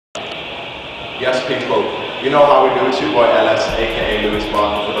Yes, people, you know how we do. It's your boy LS, aka Lewis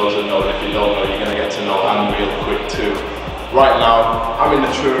Barton. For those that know, if you don't know, you're gonna get to know I'm real quick too. Right now, I'm in the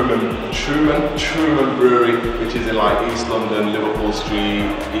Truman Brewery, which is in like East London, Liverpool Street,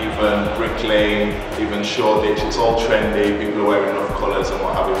 even Brick Lane, even Shoreditch. It's all trendy. People are wearing enough colours and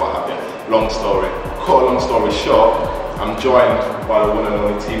what have you, what have you. Long story. Cut a long story short, I'm joined by the one and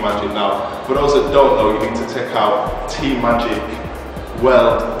only T Magic now. For those that don't know, you need to check out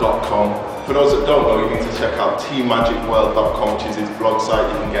tmagicworld.com. For those that don't know, you need to check out tmagicworld.com, which is his blog site.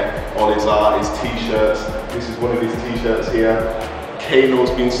 You can get all his art, his t-shirts. This is one of his t-shirts here. Kano's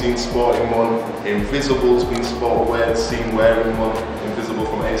been seen sporting one. Invisible's been seen wearing one. Invisible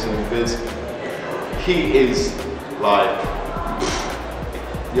from Ace and Invis. He is like,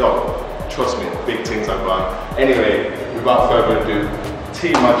 yo, trust me, big things are gone. Anyway, without further ado,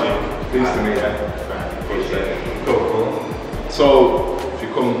 T Magic, pleased to meet you. Cool. So,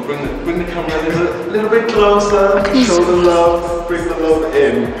 come bring the camera a little bit closer, show the love, bring the love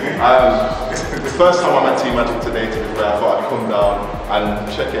in. The first time I met T Magic today, to be fair, I thought I'd come down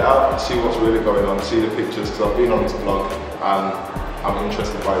and check it out, see what's really going on, see the pictures, because I've been on his blog and I'm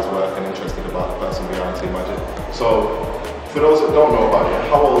interested by his work and interested about the person behind T Magic. So, for those that don't know about you,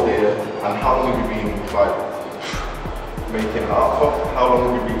 how old are you and how long have you been like making art for? How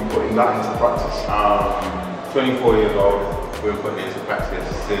long have you been putting that into practice? 24 years old. We've been putting into practice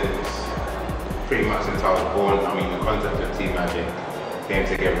since pretty much since I was born. I mean, the concept of T Magic came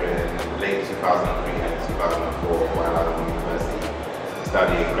together in late 2003 and 2004 while I was in university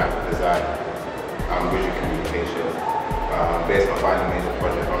studying graphic design and visual communication. Based on my major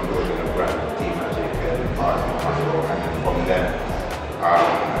project, I'm building a brand of T Magic and art and hustle, and then from there,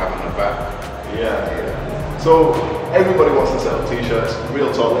 having a back. Yeah. So everybody wants to sell t-shirts. Real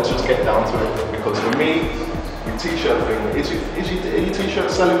talk, let's just get down to it, because for me, the t-shirt thing, are your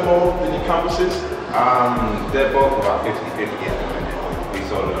t-shirts selling more than your canvases? They're both about 50-50 at the minute. We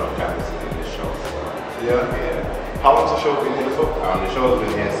sold a lot of canvases in this show. Yeah? How long's the show been here for? The show's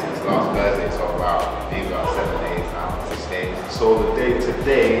been here since last Thursday, so about 7 days now, 6 days. So the date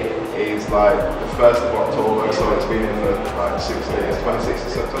today is like the 1st of October, so it's been in for like 6 days, 26th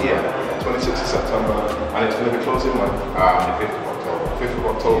of September? Yeah. 26th of September, and it's going to be closing when? The 5th of October. 5th of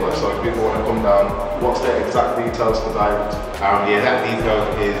October, so if people want to come down, what's the exact details for that? The exact details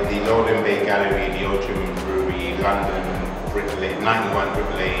is the Golden Bay Gallery, the Old Truman Brewery, London, Brick Lane, 91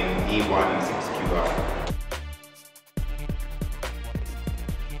 Brick Lane, E1 6QR.